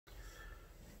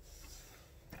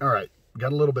All right,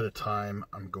 got a little bit of time.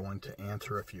 I'm going to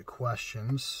answer a few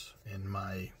questions in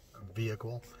my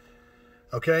vehicle.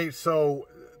 Okay, so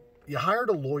you hired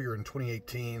a lawyer in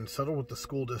 2018, settled with the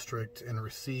school district, and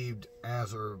received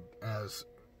as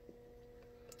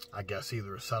I guess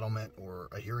either a settlement or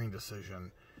a hearing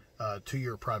decision,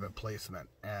 2-year private placement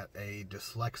at a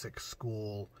dyslexic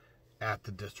school at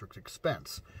the district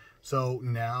expense. So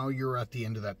now you're at the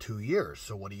end of that 2 years.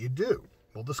 So what do?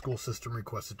 Well, the school system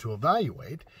requested to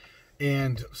evaluate.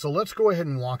 And so let's go ahead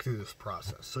and walk through this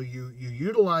process. So you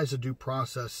utilize a due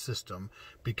process system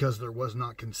because there was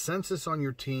not consensus on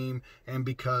your team and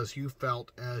because you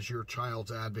felt as your child's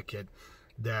advocate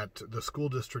that the school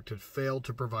district had failed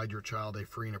to provide your child a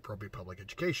free and appropriate public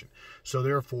education. So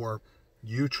therefore,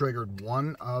 you triggered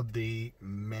one of the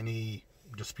many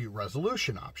dispute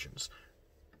resolution options.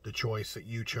 The choice that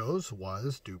you chose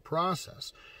was due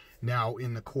process. Now,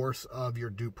 in the course of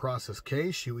your due process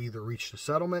case, you either reached a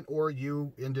settlement or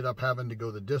you ended up having to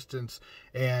go the distance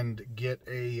and get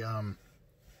a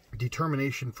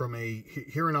determination from a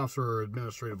hearing officer or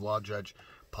administrative law judge,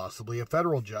 possibly a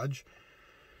federal judge,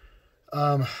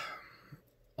 on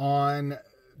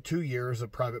 2 years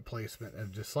of private placement at a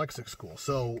dyslexic school.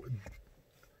 So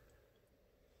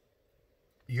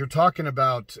you're talking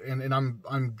about, and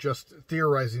I'm just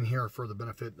theorizing here for the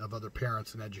benefit of other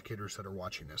parents and educators that are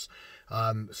watching this.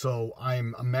 So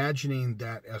I'm imagining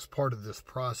that as part of this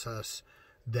process,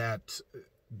 that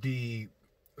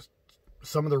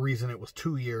some of the reason it was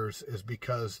 2 years is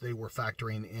because they were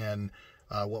factoring in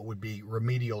what would be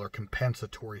remedial or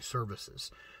compensatory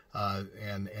services.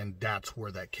 And that's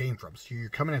where that came from. So you're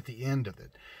coming at the end of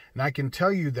it. And I can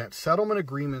tell you that settlement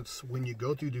agreements, when you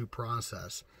go through due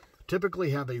process, typically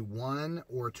have a 1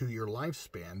 or 2 year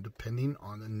lifespan, depending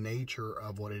on the nature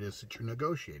of what it is that you're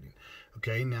negotiating.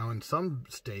 Okay, now in some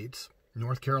states,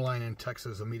 North Carolina and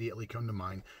Texas immediately come to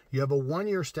mind, you have a 1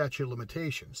 year statute of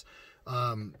limitations.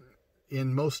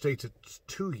 In most states, it's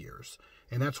 2 years.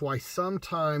 And that's why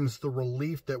sometimes the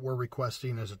relief that we're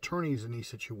requesting as attorneys in these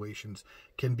situations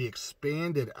can be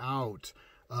expanded out,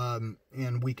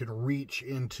 and we can reach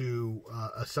into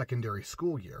a secondary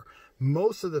school year.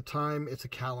 Most of the time, it's a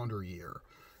calendar year,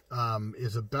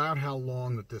 is about how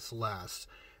long that this lasts.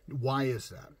 Why is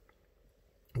that?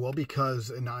 Well,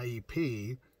 because an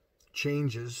IEP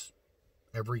changes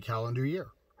every calendar year.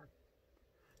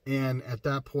 And at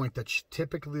that point, that's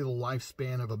typically the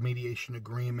lifespan of a mediation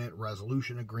agreement,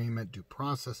 resolution agreement, due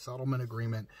process settlement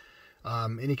agreement,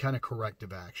 any kind of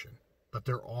corrective action. But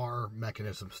there are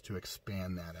mechanisms to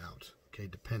expand that out, okay,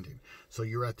 depending. So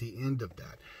you're at the end of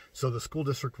that. So the school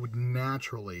district would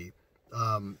naturally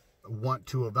want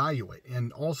to evaluate.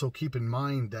 And also keep in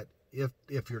mind that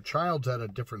if your child's at a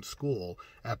different school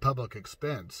at public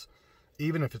expense,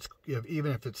 even if it's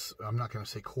I'm not going to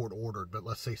say court ordered, but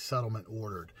let's say settlement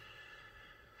ordered,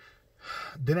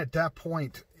 then at that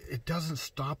point, it doesn't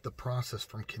stop the process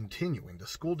from continuing. The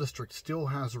school district still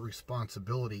has a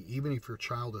responsibility, even if your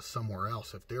child is somewhere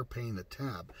else. If they're paying the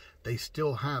tab, they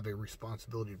still have a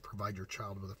responsibility to provide your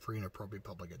child with a free and appropriate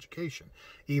public education,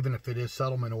 even if it is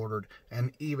settlement ordered,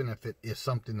 and even if it is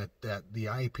something that the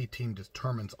IEP team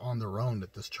determines on their own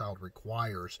that this child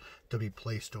requires to be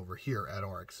placed over here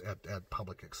at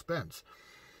public expense.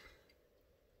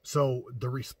 So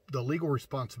the legal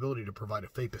responsibility to provide a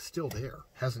FAPE is still there,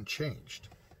 hasn't changed.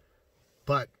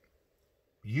 But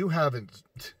you haven't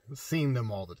seen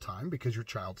them all the time because your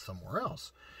child's somewhere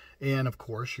else. And of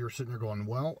course, you're sitting there going,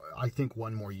 well, I think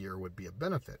 1 more year would be a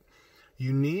benefit.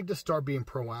 You need to start being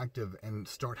proactive and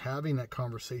start having that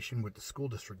conversation with the school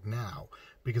district now,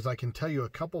 because I can tell you a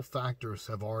couple factors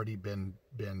have already been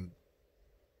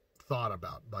thought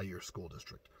about by your school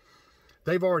district.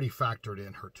 They've already factored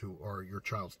in your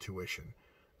child's tuition.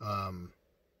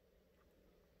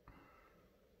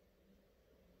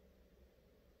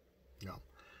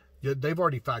 They've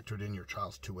already factored in your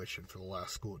child's tuition for the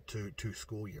last two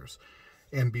school years.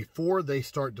 And before they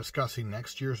start discussing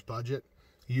next year's budget,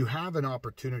 you have an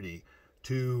opportunity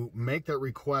to make that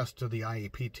request to the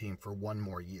IEP team for 1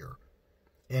 more year.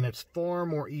 And it's far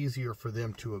more easier for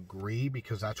them to agree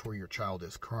because that's where your child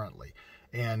is currently.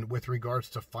 And with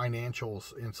regards to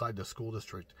financials inside the school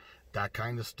district, that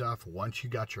kind of stuff, once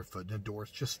you got your foot in the door,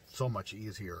 it's just so much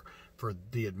easier for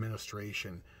the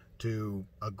administration to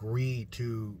agree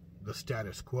to the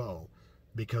status quo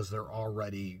because they've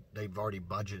already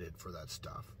budgeted for that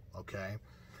stuff, okay?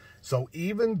 So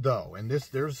even though, and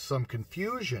there's some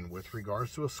confusion with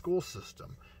regards to a school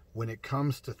system when it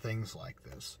comes to things like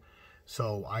this.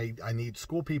 So I need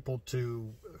school people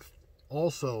to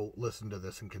also listen to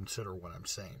this and consider what I'm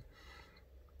saying.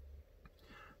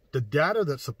 The data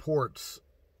that supports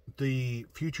the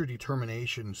future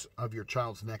determinations of your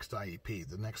child's next IEP,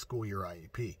 the next school year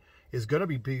IEP, is going to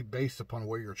be based upon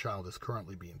where your child is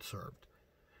currently being served.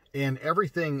 And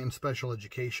everything in special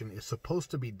education is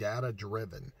supposed to be data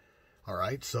driven. All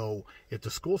right. So if the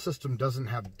school system doesn't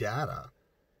have data,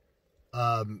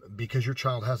 because your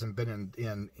child hasn't been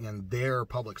in their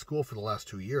public school for the last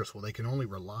 2 years, well, they can only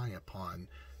rely upon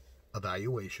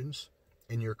evaluations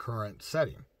in your current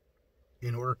setting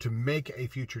in order to make a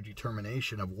future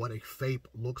determination of what a FAPE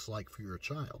looks like for your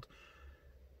child.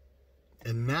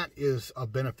 And that is a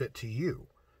benefit to you.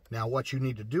 Now, what you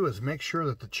need to do is make sure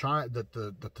that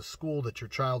the school that your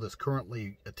child is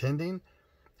currently attending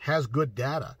has good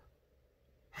data,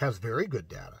 has very good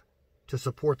data, to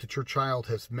support that your child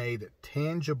has made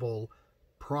tangible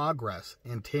progress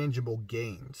and tangible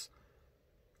gains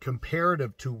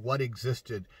comparative to what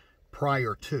existed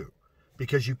prior to.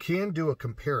 Because you can do a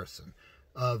comparison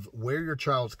of where your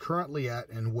child's currently at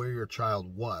and where your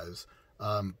child was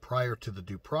prior to the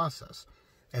due process.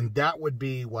 And that would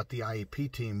be what the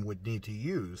IEP team would need to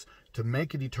use to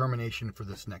make a determination for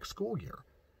this next school year.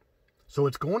 So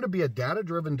it's going to be a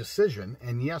data-driven decision,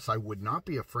 and yes, I would not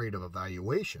be afraid of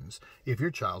evaluations if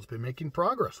your child's been making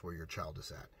progress where your child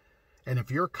is at. And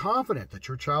if you're confident that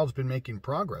your child's been making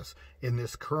progress in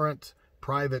this current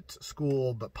private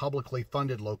school but publicly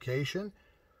funded location,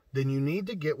 then you need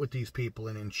to get with these people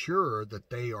and ensure that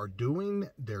they are doing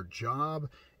their job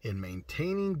in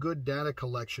maintaining good data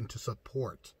collection to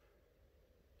support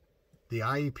the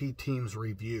IEP team's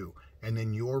review and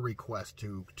then your request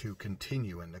to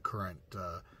continue in the current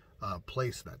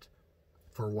placement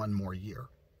for one more year.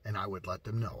 And I would let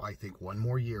them know, I think one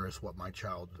more year is what my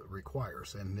child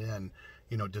requires. And then,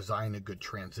 design a good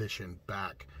transition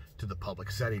back to the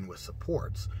public setting with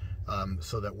supports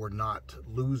so that we're not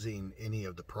losing any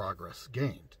of the progress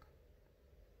gained.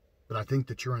 But I think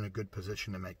that you're in a good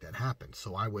position to make that happen.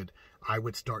 So I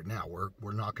would start now.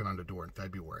 We're knocking on the door in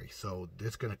February, so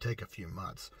it's going to take a few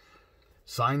months.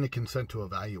 Sign the consent to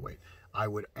evaluate. I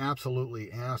would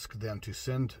absolutely ask them to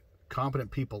send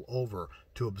competent people over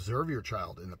to observe your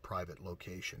child in the private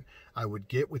location. I would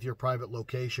get with your private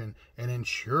location and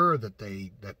ensure that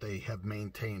they have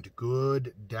maintained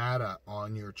good data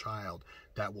on your child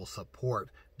that will support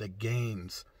the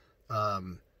gains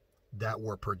that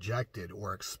were projected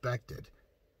or expected,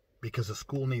 because the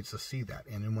school needs to see that.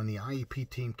 And then when the IEP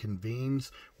team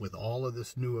convenes with all of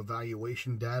this new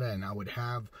evaluation data, and I would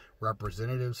have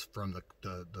representatives from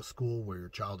the school where your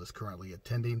child is currently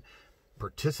attending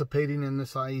participating in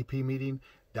this IEP meeting,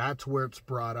 that's where it's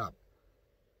brought up.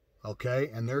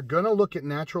 Okay? And they're going to look at,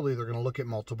 naturally, they're going to look at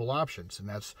multiple options, and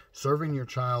that's serving your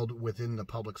child within the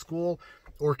public school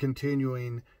or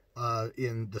continuing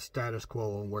in the status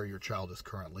quo where your child is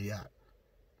currently at.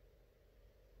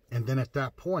 And then at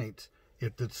that point,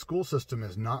 if the school system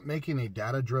is not making a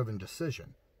data-driven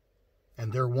decision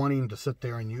and they're wanting to sit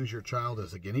there and use your child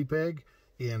as a guinea pig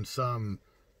in some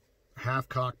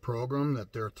half-cocked program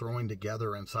that they're throwing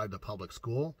together inside the public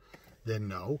school, then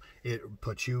no, it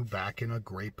puts you back in a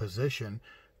great position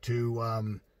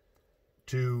to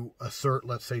assert,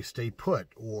 let's say, stay put,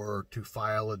 or to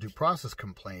file a due process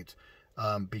complaint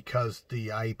because the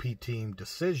IEP team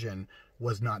decision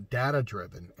was not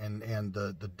data-driven, and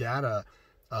the data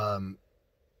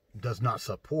does not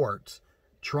support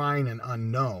trying an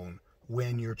unknown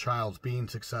when your child's being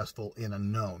successful in a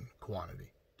known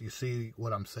quantity. Do you see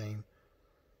what I'm saying?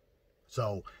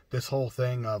 So this whole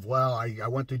thing of, well, I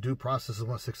went through due process and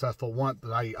was successful once,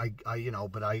 but I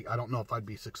don't know if I'd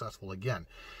be successful again.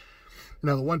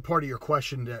 Now, the one part of your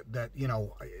question that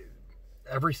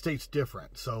every state's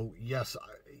different. So yes,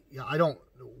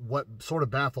 what sort of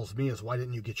baffles me is, why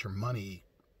didn't you get your money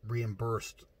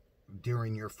reimbursed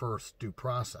during your first due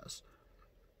process?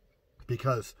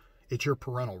 Because it's your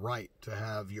parental right to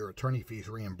have your attorney fees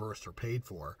reimbursed or paid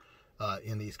for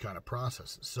in these kind of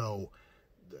processes. So,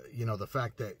 the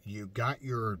fact that you got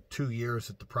your 2 years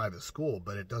at the private school,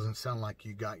 but it doesn't sound like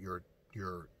you got your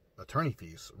attorney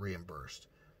fees reimbursed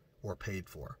or paid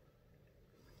for.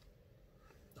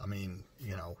 I mean,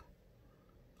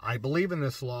 I believe in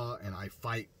this law, and I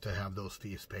fight to have those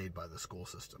fees paid by the school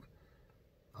system.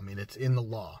 I mean, it's in the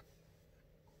law.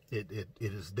 It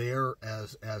is there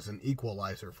as an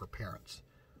equalizer for parents.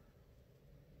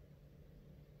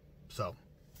 So,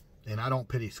 and I don't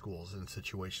pity schools in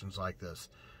situations like this,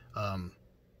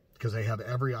 because they have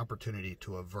every opportunity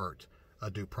to avert a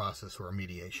due process or a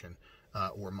mediation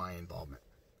or my involvement.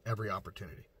 Every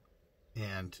opportunity.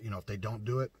 And, if they don't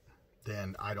do it,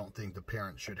 then I don't think the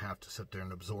parents should have to sit there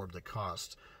and absorb the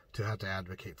cost to have to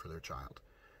advocate for their child.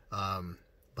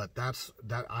 But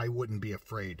that I wouldn't be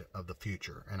afraid of the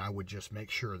future, and I would just make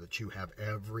sure that you have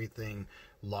everything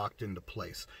locked into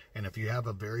place. And if you have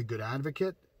a very good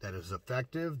advocate that is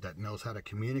effective, that knows how to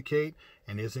communicate,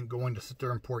 and isn't going to sit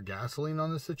there and pour gasoline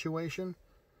on the situation,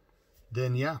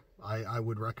 then yeah, I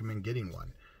would recommend getting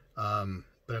one.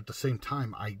 But at the same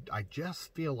time, I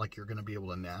just feel like you're going to be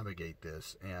able to navigate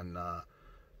this, and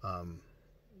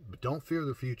but don't fear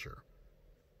the future.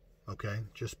 Okay,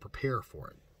 just prepare for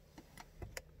it.